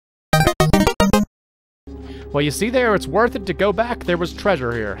Well, you see there, it's worth it to go back. There was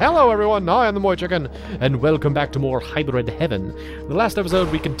treasure here. Hello, everyone. I am the MoeChicken, and welcome back to more Hybrid Heaven. In the last episode,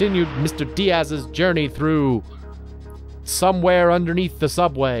 we continued Mr. Diaz's journey through somewhere underneath the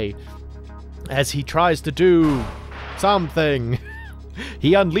subway as he tries to do something.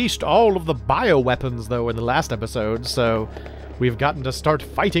 He unleashed all of the bioweapons, though, in the last episode, so we've gotten to start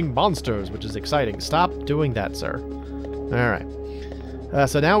fighting monsters, which is exciting. Stop doing that, sir. Alright.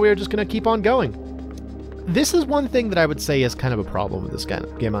 So now we're just going to keep on going. This is one thing that I would say is kind of a problem with this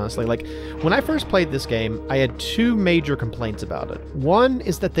game, honestly. Like, when I first played this game, I had two major complaints about it. One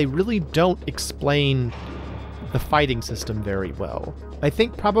is that they really don't explain the fighting system very well. I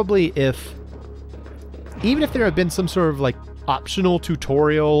think probably even if there had been some sort of, like, optional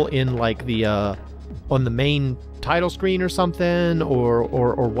tutorial in, like, the, on the main title screen or something,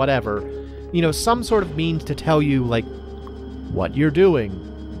 or whatever, you know, some sort of means to tell you, like, what you're doing,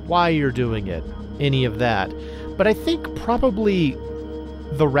 why you're doing it, any of that. But I think probably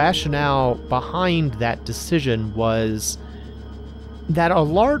the rationale behind that decision was that a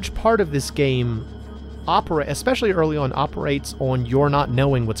large part of this game especially early on, operates on your not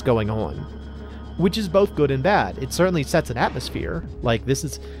knowing what's going on, which is both good and bad. It certainly sets an atmosphere. Like,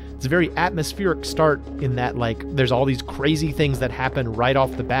 it's a very atmospheric start in that, like, there's all these crazy things that happen right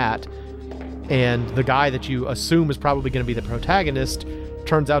off the bat, and the guy that you assume is probably going to be the protagonist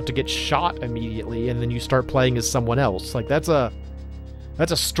turns out to get shot immediately, and then you start playing as someone else. Like, that's a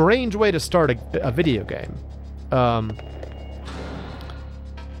strange way to start a video game.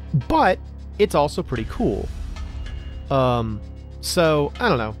 But it's also pretty cool. So, I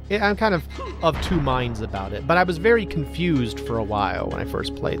don't know. I'm kind of two minds about it, but I was very confused for a while when I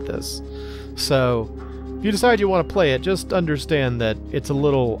first played this. So, if you decide you want to play it, just understand that it's a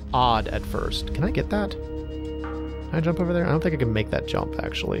little odd at first. Can I get that? Can I jump over there? I don't think I can make that jump,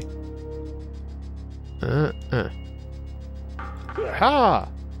 actually. Ha!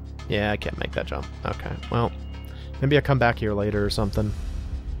 Yeah, I can't make that jump. Okay, well, maybe I'll come back here later or something.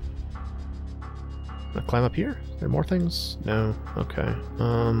 I'll climb up here? Are there more things? No. Okay.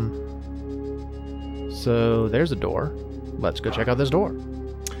 So, there's a door. Let's go check out this door.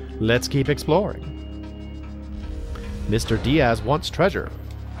 Let's keep exploring. Mr. Diaz wants treasure.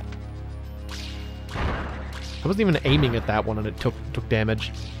 I wasn't even aiming at that one and it took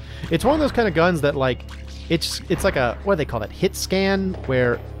damage. It's one of those kind of guns that, like, it's like a, what do they call that, hit scan,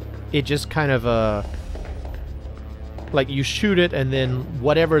 where it just kind of, like, you shoot it and then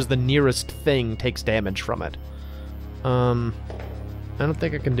whatever's the nearest thing takes damage from it. I don't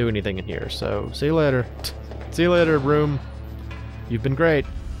think I can do anything in here, so see you later. See you later, room. You've been great.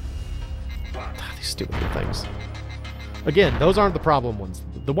 These stupid things. Again, those aren't the problem ones.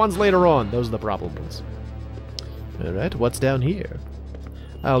 The ones later on, those are the problem ones. Alright, what's down here?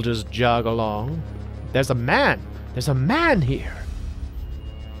 I'll just jog along. There's a man! There's a man here!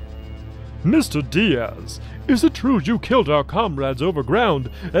 Mr. Diaz, is it true you killed our comrades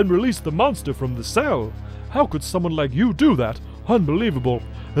overground and released the monster from the cell? How could someone like you do that? Unbelievable.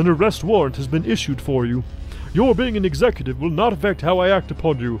 An arrest warrant has been issued for you. Your being an executive will not affect how I act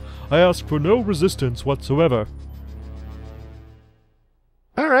upon you. I ask for no resistance whatsoever.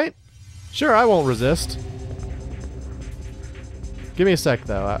 Alright. Sure, I won't resist. Give me a sec,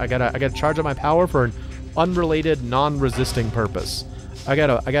 though. I gotta charge up my power for an unrelated, non-resisting purpose. I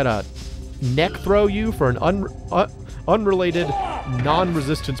gotta neck throw you for an unrelated,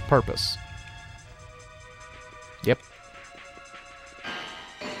 non-resistance purpose. Yep.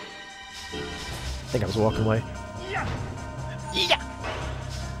 I think I was walking away. Yeah.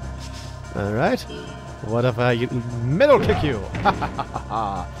 All right. What if I middle kick you? Ha ha ha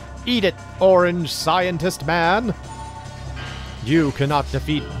ha! Eat it, orange scientist man. You cannot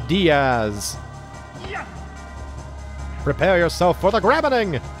defeat Diaz. Prepare yourself for the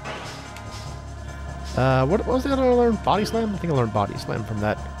grabbing! What was the other one I learned? Body slam? I think I learned body slam from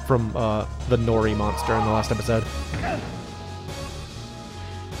the Nori monster in the last episode.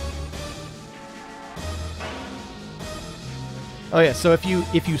 Oh yeah, so if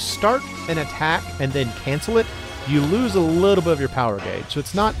you start an attack and then cancel it, you lose a little bit of your power gauge. So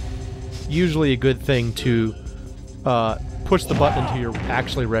it's not usually a good thing to push the button until you're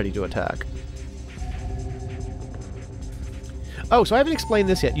actually ready to attack. Oh, so I haven't explained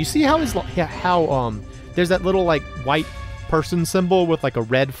this yet. You see how there's that little, like, white person symbol with, like, a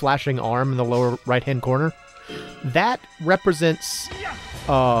red flashing arm in the lower right-hand corner? That represents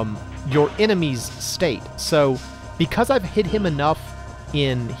your enemy's state. So because I've hit him enough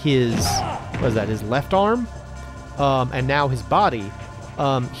in his, what is that, his left arm, and now his body,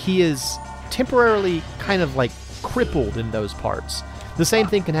 he is temporarily kind of, like, crippled in those parts. The same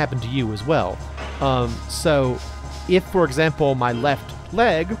thing can happen to you as well. So if, for example, my left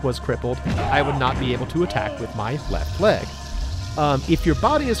leg was crippled, I would not be able to attack with my left leg. If your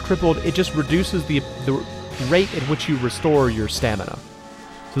body is crippled, it just reduces the rate at which you restore your stamina.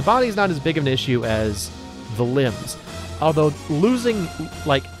 So the body is not as big of an issue as the limbs. Although losing,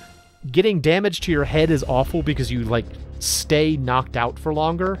 like, getting damage to your head is awful because you, like, stay knocked out for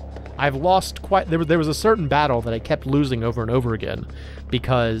longer. I've lost quite... There was a certain battle that I kept losing over and over again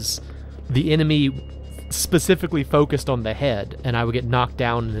because the enemy specifically focused on the head, and I would get knocked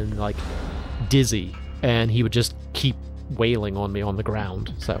down and, like, dizzy, and he would just keep wailing on me on the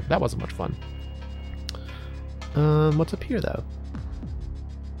ground. So that wasn't much fun. What's up here, though?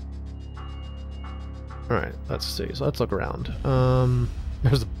 Alright, let's see. So let's look around.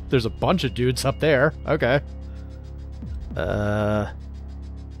 There's a bunch of dudes up there. Okay.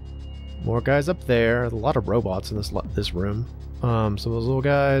 More guys up there. A lot of robots in this room. Some of those little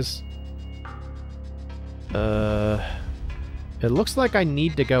guys. It looks like I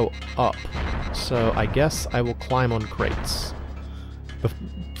need to go up. So I guess I will climb on crates.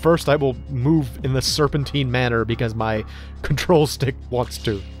 First, I will move in the serpentine manner because my control stick wants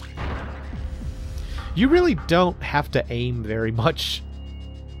to. You really don't have to aim very much,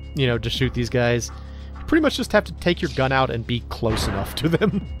 you know, to shoot these guys. You pretty much just have to take your gun out and be close enough to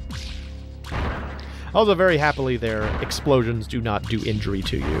them. Also, very happily, their explosions do not do injury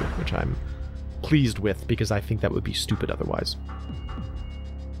to you, which I'm pleased with because I think that would be stupid otherwise.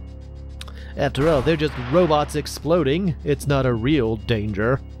 After all, they're just robots exploding. It's not a real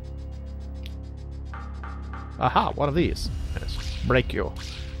danger. Aha, one of these. Yes. Break you.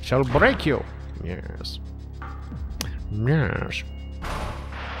 Shall break you. Yes. Yes.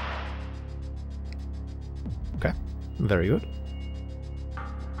 Okay. Very good.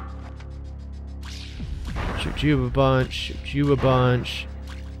 Shoot you a bunch. Shoot you a bunch.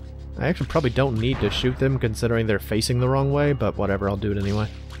 I actually probably don't need to shoot them considering they're facing the wrong way, but whatever, I'll do it anyway.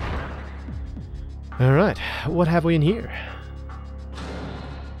 Alright, what have we in here?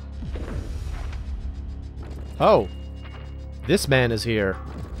 Oh, this man is here.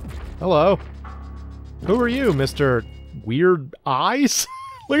 Hello. Who are you, Mr. Weird Eyes?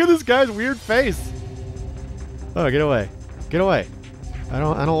 Look at this guy's weird face. Oh, get away. Get away. I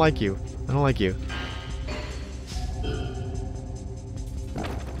don't like you. I don't like you.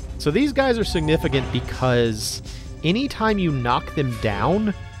 So these guys are significant because anytime you knock them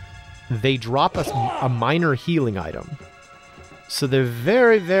down, they drop a minor healing item. So they're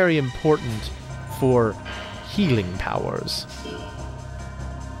very, very important for healing powers.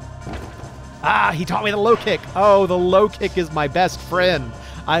 Ah, he taught me the low kick. Oh, the low kick is my best friend.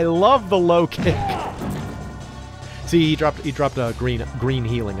 I love the low kick. See, he dropped a green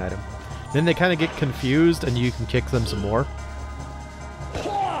healing item. Then they kind of get confused, and you can kick them some more.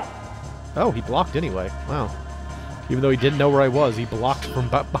 Oh, he blocked anyway. Wow. Even though he didn't know where I was, he blocked from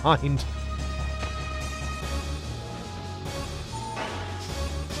behind.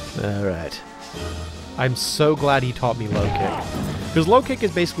 Alright. I'm so glad he taught me low kick. Because low kick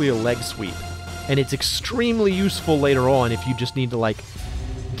is basically a leg sweep. And it's extremely useful later on if you just need to, like,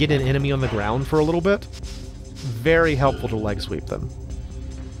 get an enemy on the ground for a little bit. Very helpful to leg sweep them.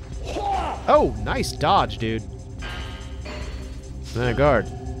 Oh, nice dodge, dude. Guard.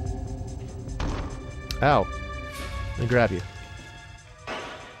 Ow. Let me grab you.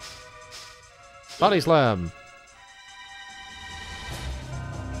 Body slam.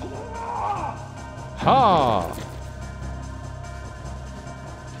 Ha!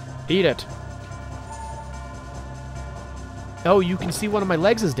 Eat it. Oh, you can see one of my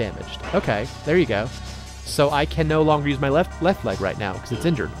legs is damaged. Okay, there you go. So I can no longer use my left leg right now because it's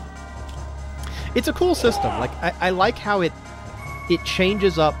injured. It's a cool system. Like I like how it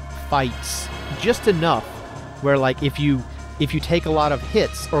changes up fights just enough where, like, if you take a lot of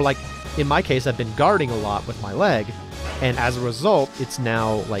hits, or like in my case I've been guarding a lot with my leg, and as a result it's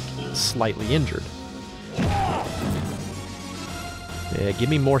now like slightly injured. Yeah, give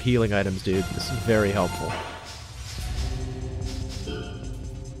me more healing items, dude. This is very helpful.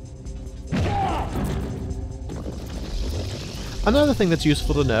 Another thing that's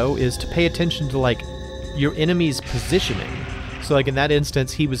useful to know is to pay attention to, like, your enemy's positioning. So, like, in that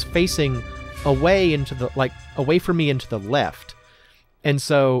instance, he was facing away into the, like, away from me into the left. And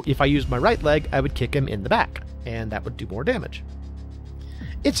so, if I used my right leg, I would kick him in the back, and that would do more damage.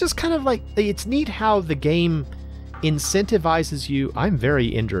 It's just kind of like, it's neat how the game incentivizes you. I'm very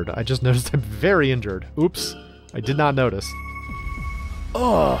injured. I just noticed I'm very injured. Oops. I did not notice.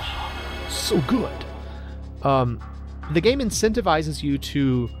 Oh, so good. The game incentivizes you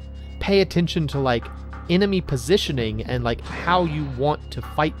to pay attention to, like, enemy positioning and, like, how you want to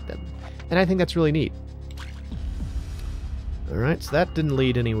fight them. And I think that's really neat. Alright, so that didn't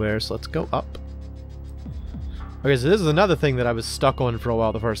lead anywhere, so let's go up. Okay, so this is another thing that I was stuck on for a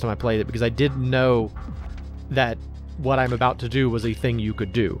while the first time I played it, because I didn't know that what I'm about to do was a thing you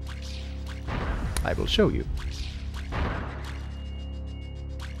could do. I will show you.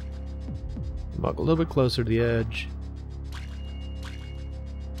 Walk a little bit closer to the edge.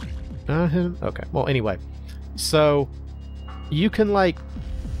 Okay, well, anyway. So, you can, like,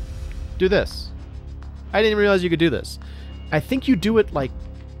 do this. I didn't realize you could do this. I think you do it, like,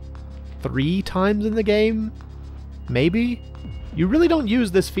 3 times in the game? Maybe? You really don't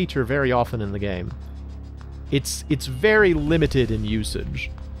use this feature very often in the game. It's very limited in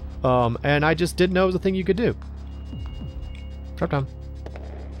usage. And I just didn't know it was a thing you could do. Drop down.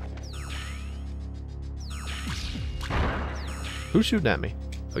 Who's shooting at me?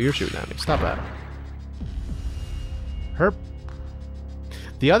 Oh, you're shooting at me. Stop that. Herp.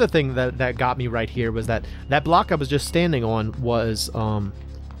 The other thing that got me right here was that block I was just standing on was one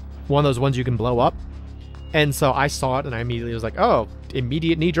of those ones you can blow up. And so I saw it and I immediately was like, oh,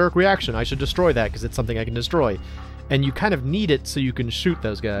 immediate knee-jerk reaction. I should destroy that because it's something I can destroy. And you kind of need it so you can shoot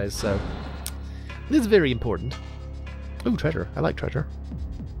those guys, so this is very important. Ooh, treasure. I like treasure.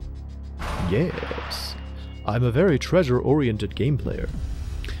 Yes. I'm a very treasure-oriented game player.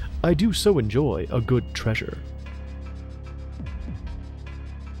 I do so enjoy a good treasure.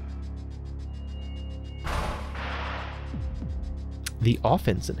 The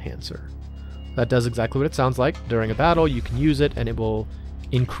offense enhancer. That does exactly what it sounds like. During a battle, you can use it and it will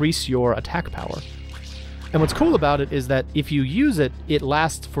increase your attack power. And what's cool about it is that if you use it, it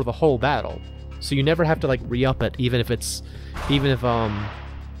lasts for the whole battle. So you never have to, like, re-up it, even if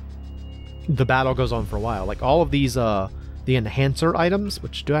the battle goes on for a while. Like, all of these, the enhancer items,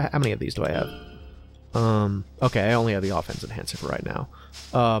 which how many of these do I have? Okay, I only have the offense enhancer for right now.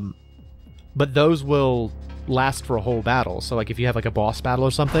 But those will last for a whole battle. So, like, if you have, like, a boss battle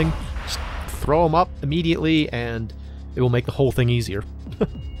or something, just throw them up immediately, and it will make the whole thing easier.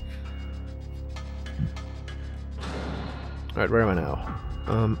 Alright, where am I now?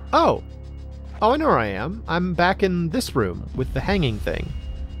 Oh! Oh, I know where I am. I'm back in this room with the hanging thing.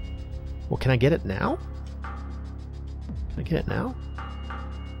 Well, can I get it now? Can I get it now?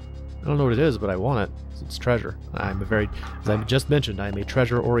 I don't know what it is, but I want it. It's treasure. As I just mentioned, I'm a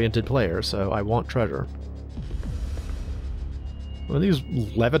treasure-oriented player, so I want treasure. What are these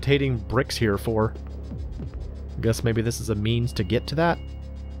levitating bricks here for? I guess maybe this is a means to get to that?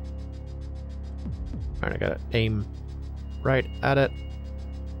 Alright, I gotta aim right at it.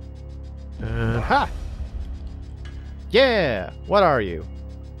 And ha! Yeah! What are you?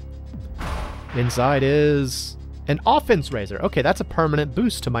 Inside is an offense raiser. Okay, that's a permanent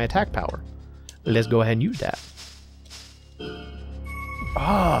boost to my attack power. Let's go ahead and use that.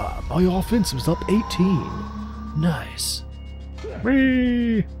 Ah, my offense was up 18. Nice.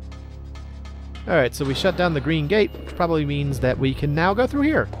 Whee! Alright, so we shut down the green gate, which probably means that we can now go through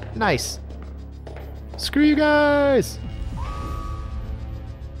here. Nice. Screw you guys!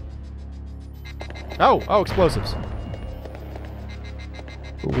 Oh, explosives.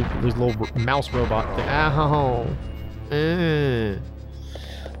 Ooh, there's a little mouse robot thing. Ow.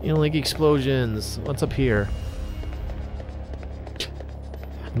 You don't like explosions. What's up here?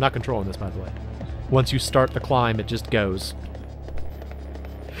 I'm not controlling this, by the way. Once you start the climb, it just goes.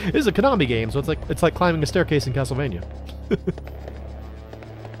 This is a Konami game, so it's like climbing a staircase in Castlevania.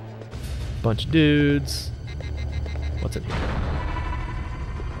 Bunch of dudes. What's in here?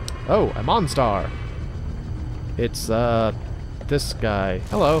 Oh, a Monstar. It's, this guy.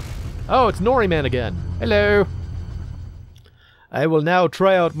 Hello. Oh, it's Nori Man again. Hello. I will now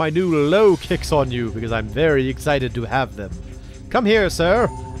try out my new low kicks on you, because I'm very excited to have them. Come here, sir.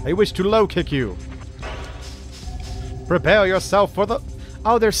 I wish to low kick you. Prepare yourself for the...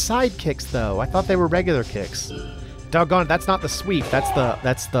 Oh, they're side kicks, though. I thought they were regular kicks. Doggone it, that's not the sweep. That's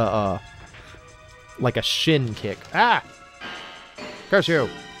the, like a shin kick. Ah! Curse you.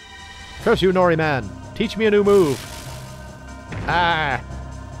 Curse you, Nori Man. Teach me a new move. Ah!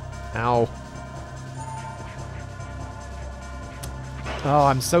 Ow. Oh,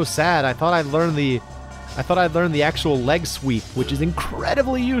 I'm so sad. I thought I'd learn the actual leg sweep, which is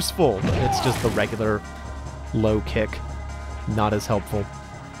incredibly useful. It's just the regular low kick. Not as helpful.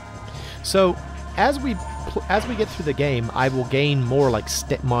 So, as we get through the game, I will gain more like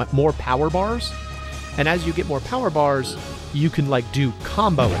more power bars, and as you get more power bars, you can like do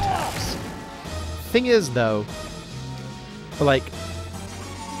combo attacks. Thing is, though, like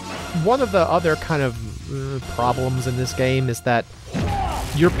one of the other kind of problems in this game is that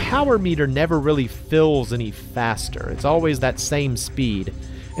your power meter never really fills any faster. It's always that same speed.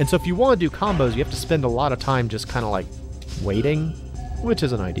 And so if you want to do combos, you have to spend a lot of time just kind of like waiting, which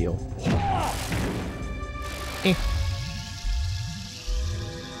isn't ideal. Eh.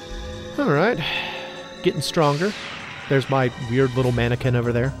 Alright. Getting stronger. There's my weird little mannequin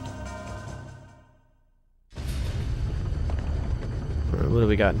over there. What do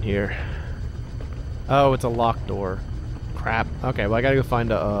we got in here? Oh, it's a locked door. Crap. Okay, well I gotta go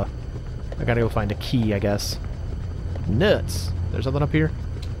find a key, I guess. Nuts. There's something up here?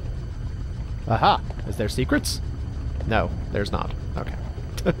 Aha! Is there secrets? No, there's not. Okay.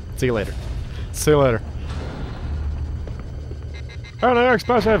 See you later. See you later. Oh no,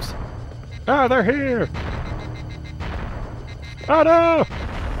 explosives! Ah, they're here! Oh no!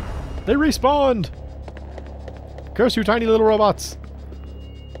 They respawned! Curse you, tiny little robots!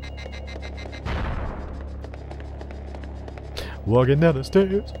 Walking down the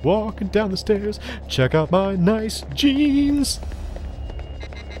stairs, walking down the stairs. Check out my nice jeans.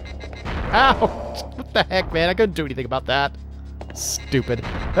 Ow! What the heck, man? I couldn't do anything about that. Stupid.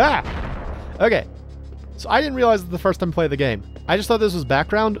 Ah! Okay. So I didn't realize it the first time I played the game. I just thought this was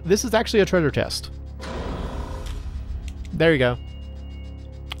background. This is actually a treasure chest. There you go.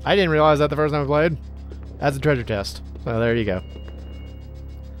 I didn't realize that the first time I played. That's a treasure chest. So there you go.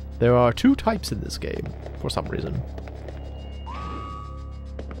 There are 2 types in this game, for some reason.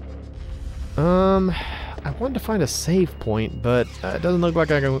 I wanted to find a save point, but it doesn't look like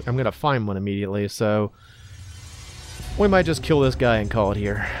I'm going to find one immediately, so we might just kill this guy and call it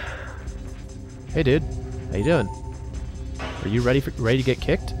here. Hey, dude. How you doing? Are you ready to get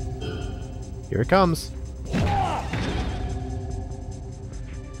kicked? Here it comes.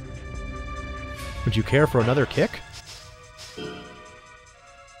 Would you care for another kick?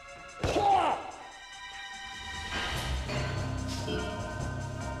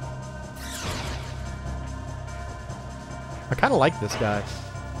 I kind of like this guy.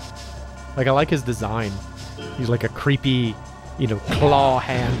 Like, I like his design. He's like a creepy, you know, claw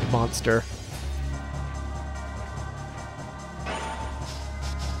hand monster.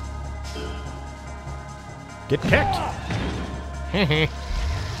 Get kicked!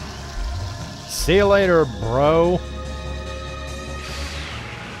 See you later, bro.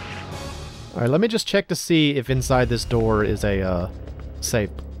 Alright, let me just check to see if inside this door is a, safe.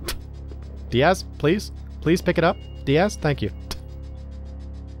 Diaz, please? Please pick it up. Diaz, thank you.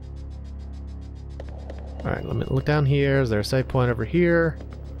 Alright, let me look down here. Is there a save point over here?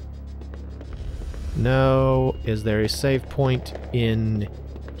 No. Is there a save point in...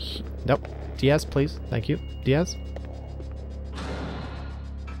 Nope. Diaz, please. Thank you. Diaz?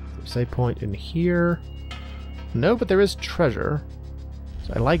 Save point in here. No, but there is treasure.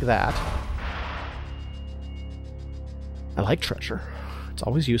 So I like that. I like treasure. It's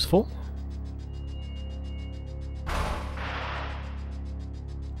always useful.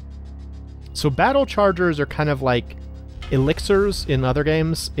 So battle chargers are kind of like elixirs in other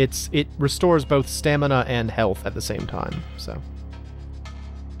games. It restores both stamina and health at the same time. So,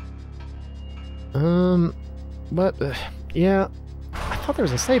 but yeah, I thought there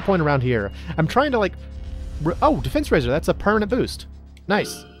was a save point around here. I'm trying to like, oh, defense razor. That's a permanent boost.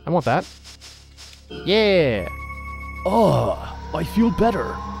 Nice. I want that. Yeah. Oh, I feel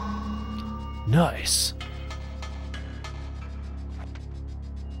better. Nice.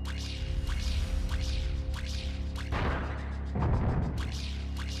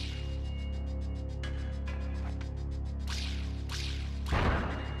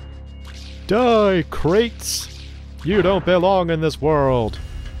 Die, crates! You don't belong in this world.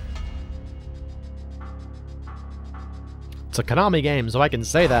 It's a Konami game, so I can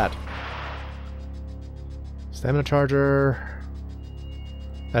say that. Stamina charger.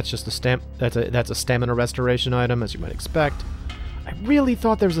 That's just a that's a stamina restoration item, as you might expect. I really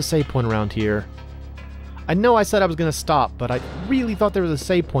thought there was a save point around here. I know I said I was gonna stop, but I really thought there was a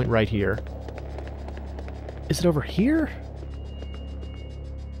save point right here. Is it over here?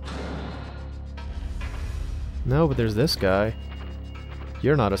 No, but there's this guy.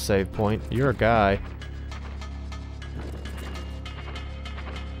 You're not a save point. You're a guy.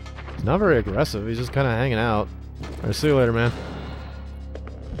 He's not very aggressive. He's just kind of hanging out. Alright, see you later, man.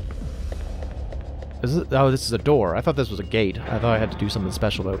 Oh, this is a door. I thought this was a gate. I thought I had to do something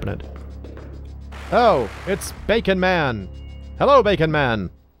special to open it. Oh, it's Bacon Man. Hello, Bacon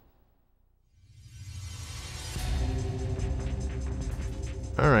Man.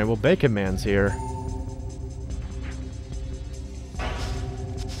 Alright, well, Bacon Man's here.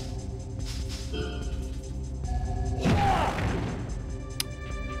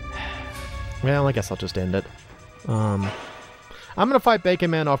 Well, I guess I'll just end it. I'm gonna fight Bacon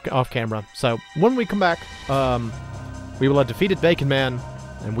Man off camera. So when we come back, we will have defeated Bacon Man,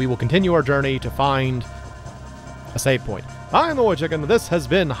 and we will continue our journey to find a save point. I'm the MoeChicken. This has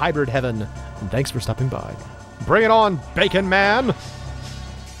been Hybrid Heaven, and thanks for stopping by. Bring it on, Bacon Man!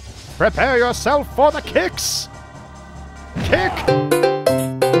 Prepare yourself for the kicks! Kick!